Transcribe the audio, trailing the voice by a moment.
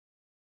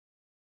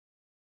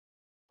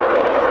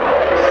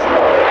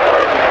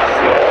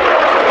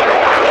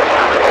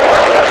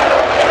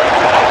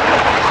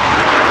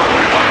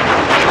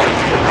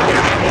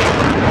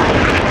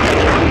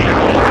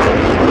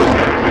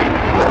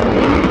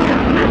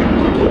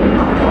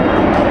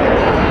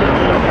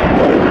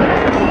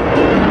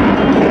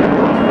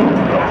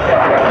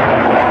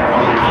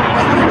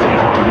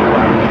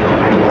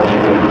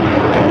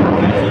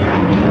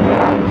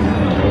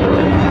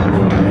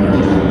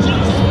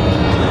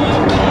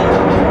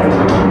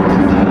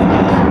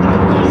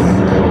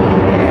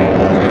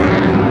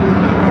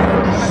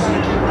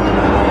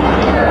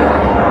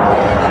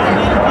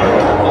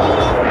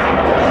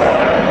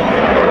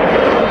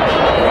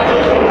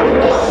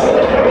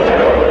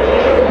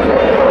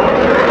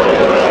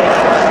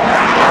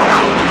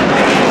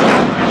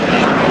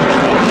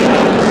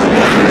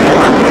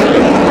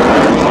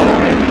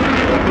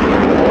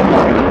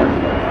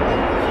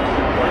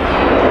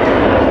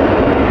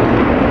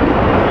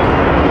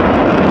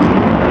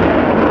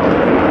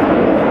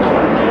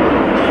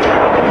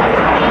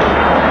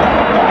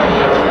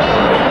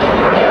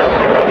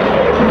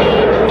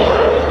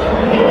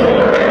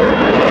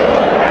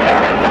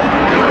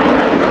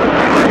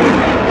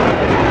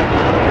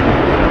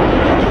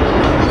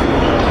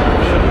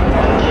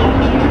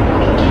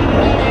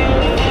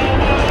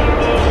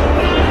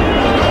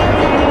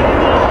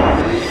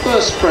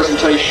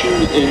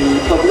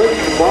in public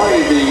by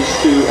these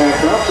two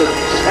aircraft at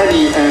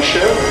any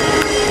airshow.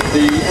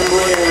 The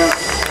Embraer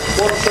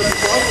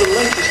 175, the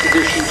latest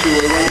addition to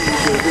a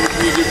range of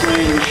intermediate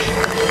range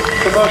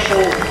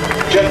commercial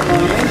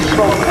jetliners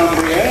from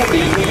Embraer,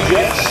 the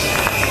E-Jets,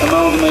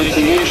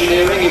 amalgamating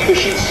engineering,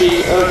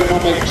 efficiency,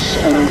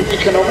 ergonomics and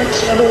economics,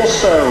 and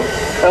also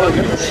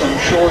elegance. I'm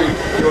sure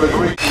you'll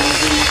agree.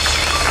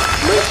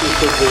 The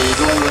latest of the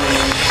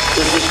long-range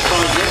business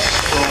projects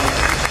from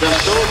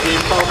Dassault, the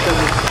Falcon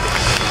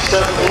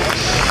 7X,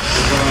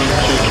 designed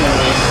to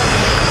carry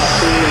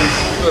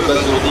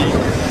abasourdi.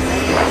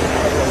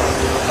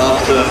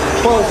 After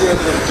 12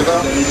 years of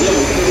development,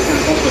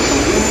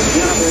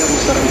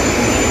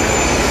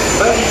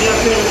 bien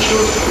fait une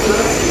chose tout à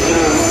l'heure,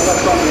 on va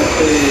pas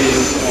montrer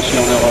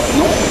en Europe,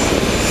 non.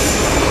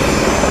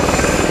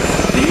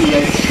 The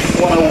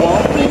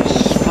EH-101 is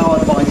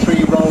powered by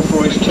 3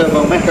 Rolls-Royce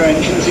turbo-mecha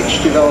engines,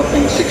 each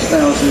developing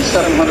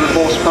 6,700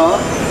 horsepower.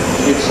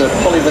 It's a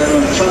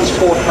polyvalent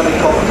transport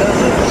helicopter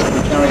that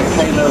can carry a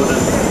payload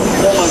of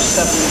almost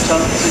 7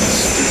 tons.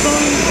 It's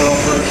designed for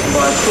operation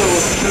by a crew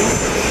of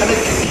 2, and it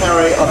can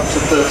carry up to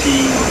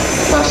 13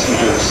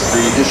 passengers.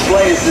 The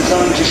display is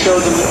designed to show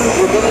the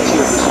maneuverability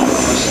of this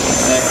enormous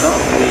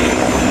aircraft. The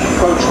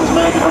approach was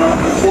made at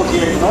around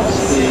 48 knots.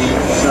 The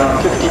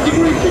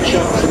 50-degree pitch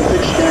ups and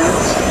pitch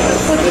downs,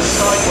 and this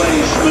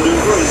sideways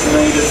maneuver is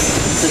made at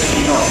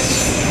 50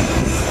 knots.